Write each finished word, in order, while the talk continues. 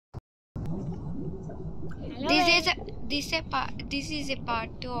This is a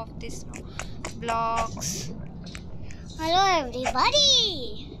part 2 of this Roblox. Hello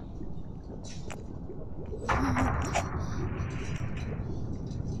everybody.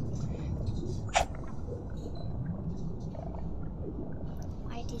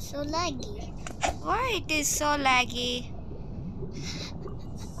 Why it is so laggy? Why it is so laggy?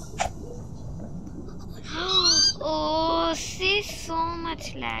 Oh, see, so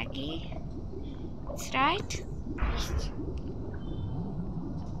much laggy. That's right.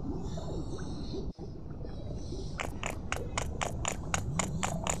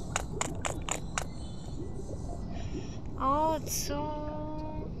 Oh, it's so...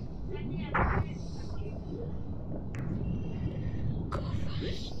 Go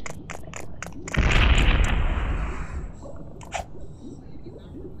fast.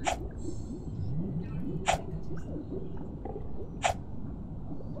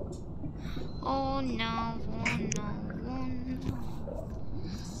 Oh no, oh no, oh no.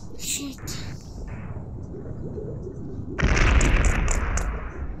 Shit.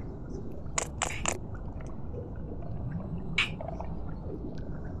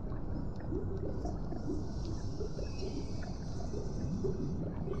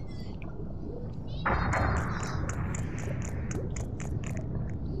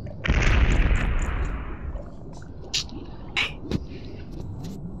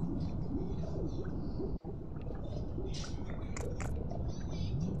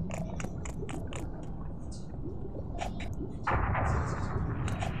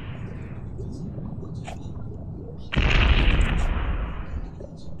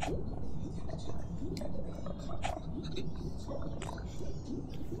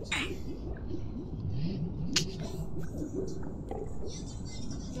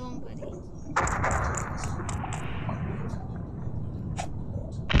 Don't worry.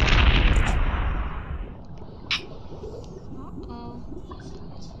 Uh-oh.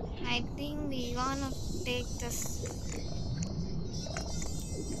 I think we gonna take this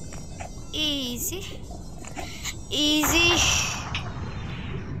easy. Easy.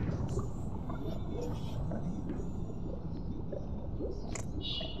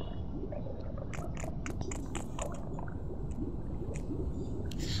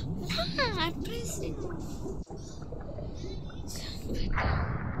 I'm pressing.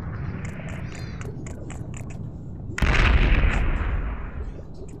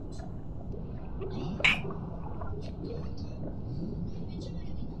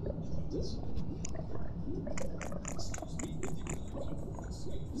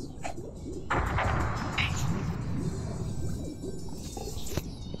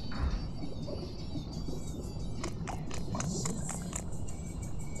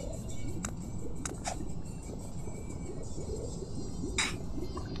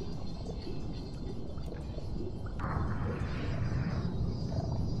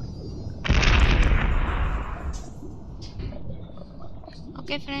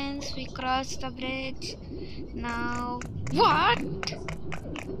 Okay friends, we crossed the bridge. Now what?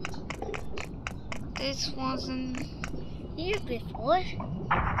 This wasn't Here before.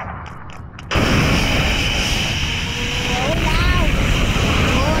 Oh no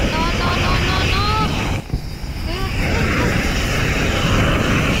no no no no.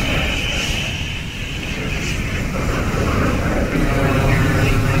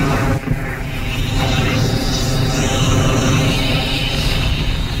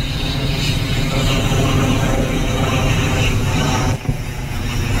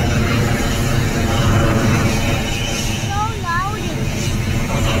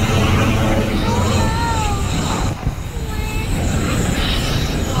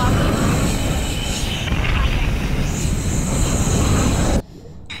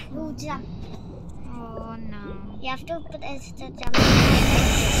 Jump. Oh no. You have to press the jump.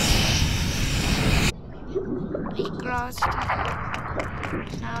 We crossed.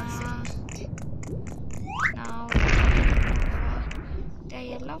 Now the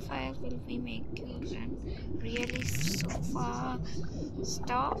yellow fire will be make you run really so far.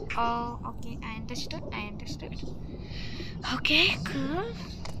 Stop. Oh, okay. I understood. Okay, cool.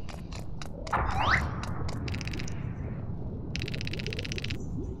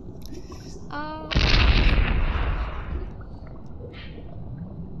 Oh.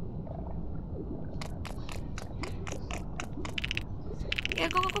 Yeah,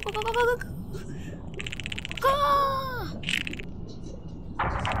 go. Go!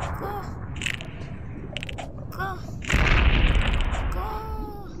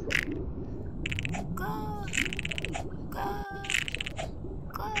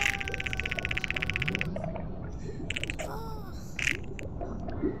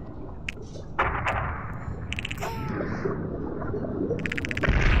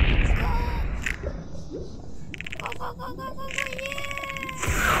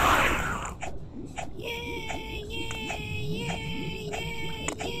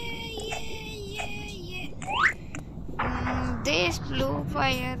 Blue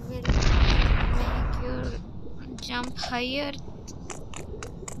fire will make you jump higher.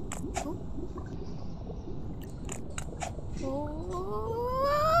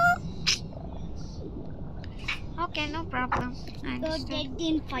 Oh. Okay, no problem. I You're understand. dead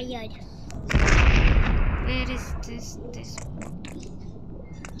in fire. Where is this portal?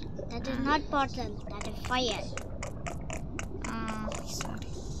 That is not portal. That is fire. Sorry.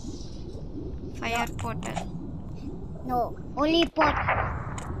 Fire portal. No, only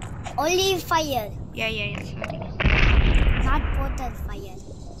only fire. Yeah. Sorry. Not portal fire.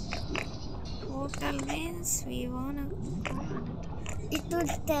 Portal means we wanna go another. It will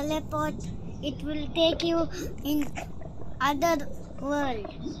teleport. It will take you in other world.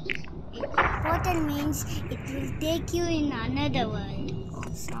 Portal means it will take you in another world. Oh,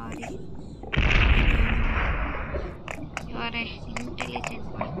 sorry. You are an intelligent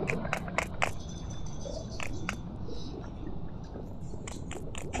one.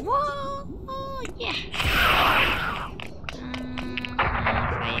 Whoa! Oh, yeah.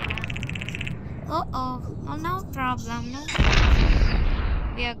 Fire. Oh, no problem. No.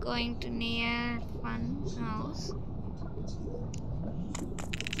 We are going to near fun house.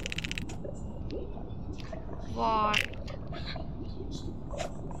 What?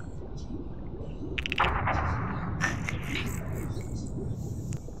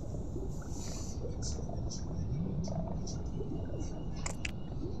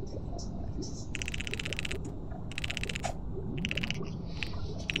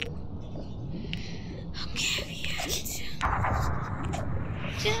 Okay, we have to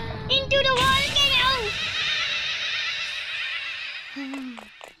jump Into the volcano!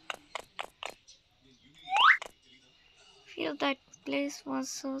 Feel that place was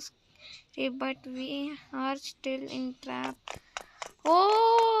so scary, but we are still in trap.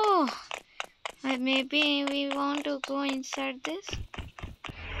 Oh, maybe we want to go inside this.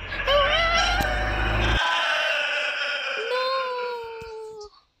 No.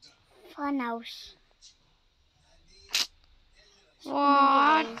 Fun house.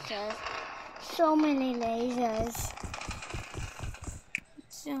 What? So many lasers.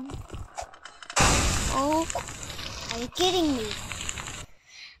 Jump. Oh, Are you kidding me?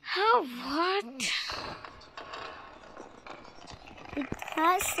 how? What? It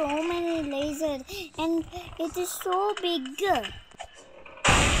has so many lasers and it is so big.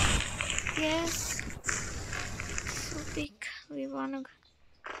 Yes. So big. We wanna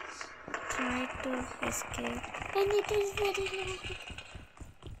try to escape. And it is very long.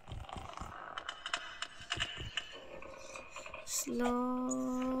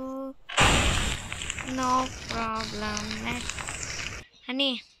 Slow. No problem.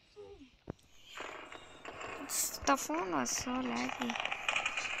 Honey, the phone was so laggy.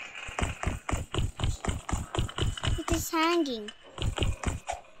 It is hanging.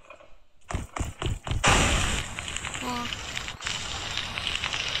 Oh.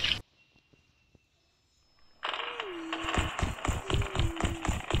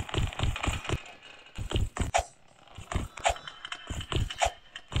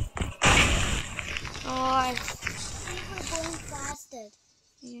 Oh, We're going faster.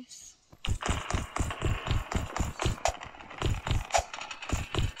 yes.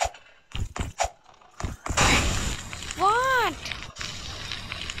 What?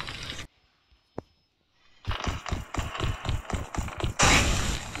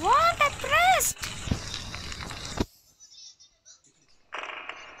 What? I pressed.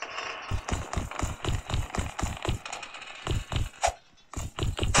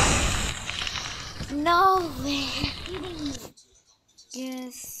 No way.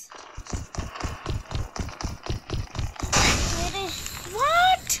 Yes. It is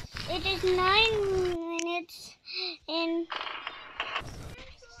What? It is 9 minutes and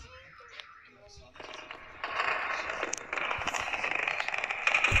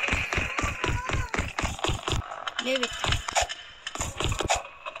Leave it.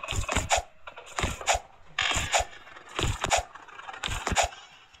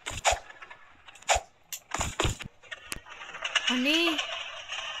 Honey,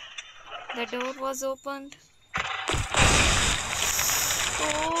 the door was opened.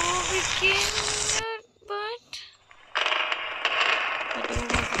 Oh, we came here, but the door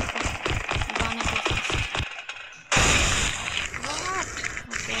was open. Gonna go first. What?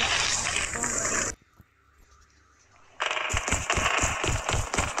 Okay, don't worry.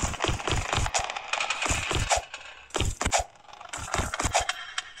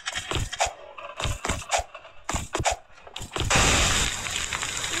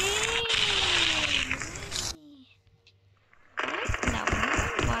 What? The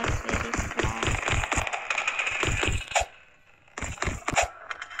moon was very flat.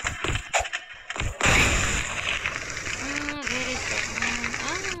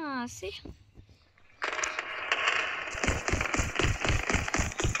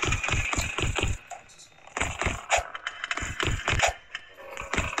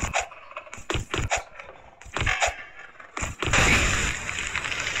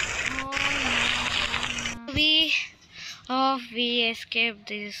 escape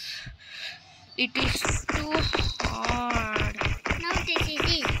this. It is too hard. Now this is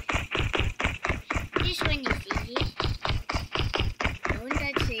easy. This one is easy. Don't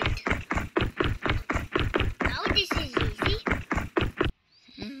touch it. Now this is easy.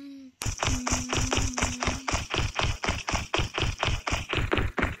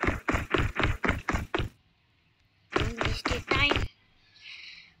 Don't waste your time.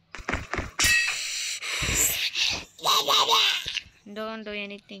 Don't do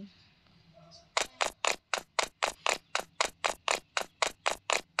anything.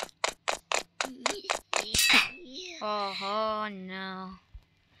 Oh no.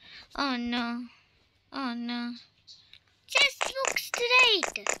 Oh no. Oh no. Just look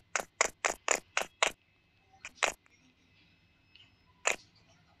straight.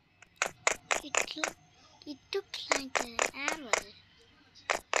 It looks like an arrow.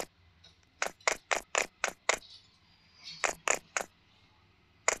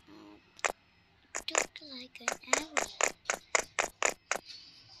 It looks like an arrow.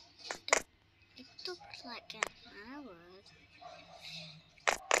 It looks like an arrow.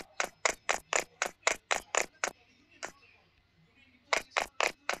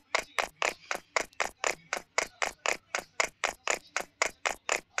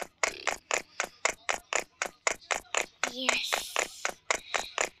 Yes.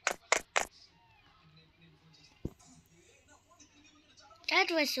 That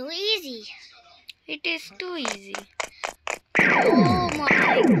was so easy. It is too easy. Oh my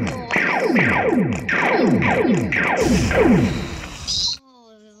god.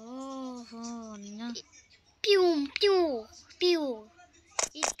 Oh no. Pew, pew, pew.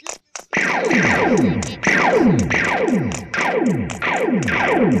 It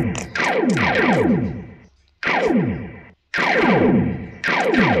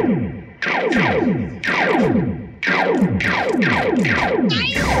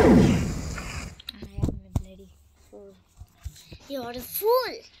You're a fool.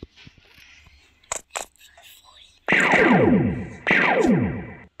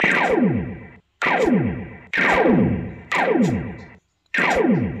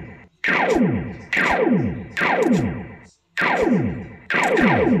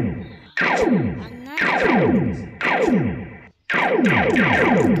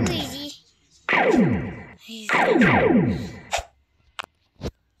 Too easy.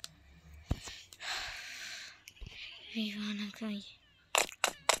 We wanna go.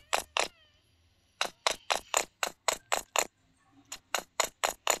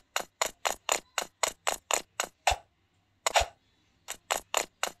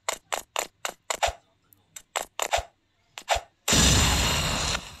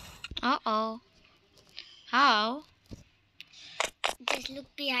 Uh-oh. How? Just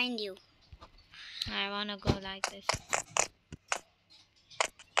look behind you. I wanna go like this.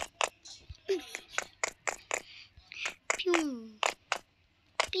 Pew.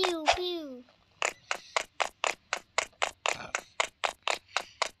 Pew, pew.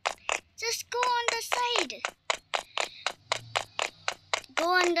 Just go on the side. Go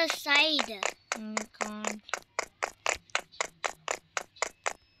on the side. Can't.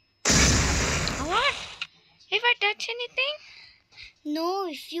 What? If I touch anything? No,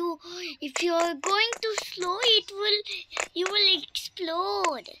 if you are going too slow, you will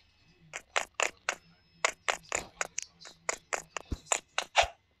explode.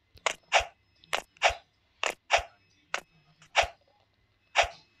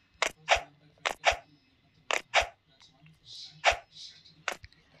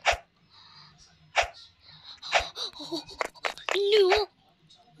 No,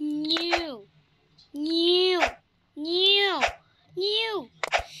 no, no, no, no.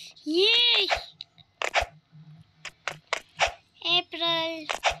 Yes. April.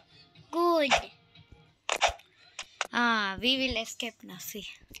 Good. We will escape now, see.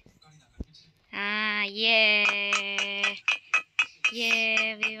 Yeah.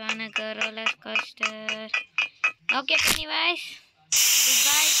 Yeah, we wanna go roller coaster. Okay, Pennywise.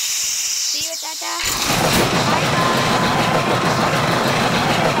 Goodbye. See you, Tata.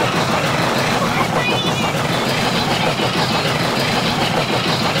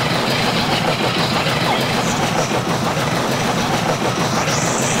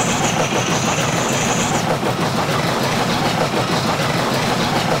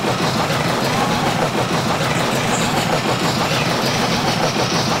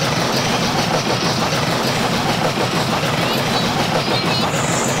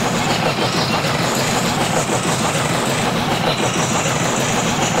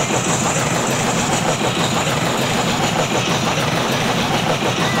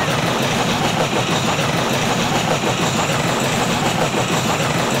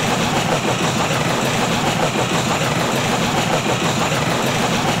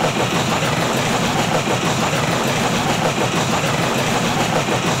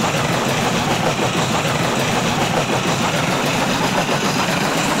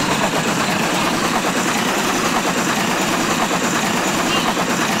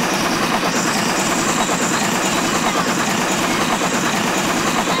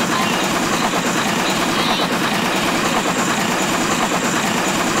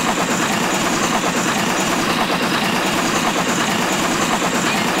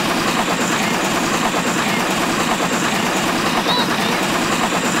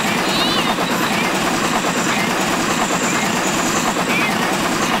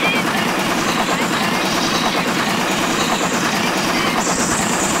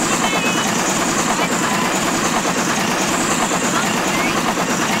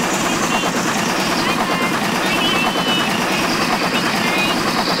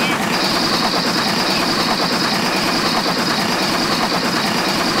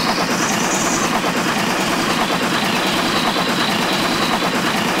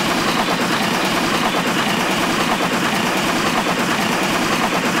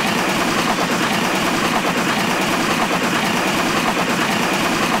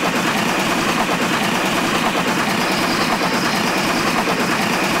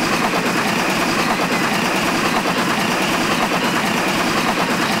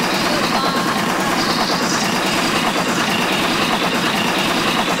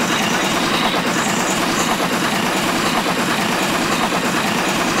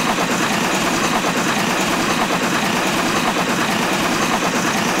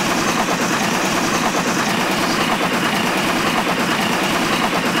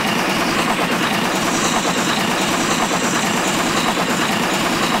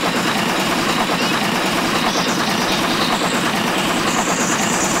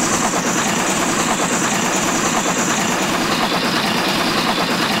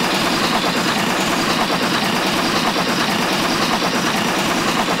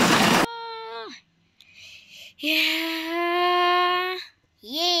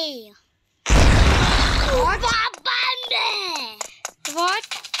 What?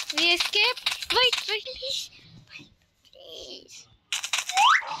 We escaped? Wait, please. Please.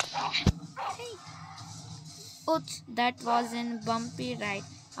 Oops, that was a bumpy ride.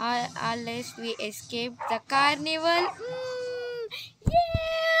 At least we escaped the carnival.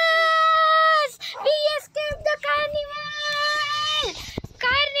 Yes! We escaped the carnival!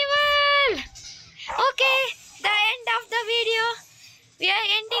 Carnival! Okay, the end of the video. We are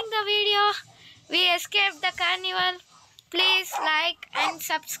ending the video. We escaped the carnival. Please like and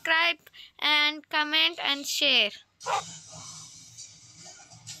subscribe and comment and share.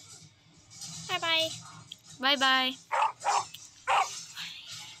 Bye bye. Bye bye.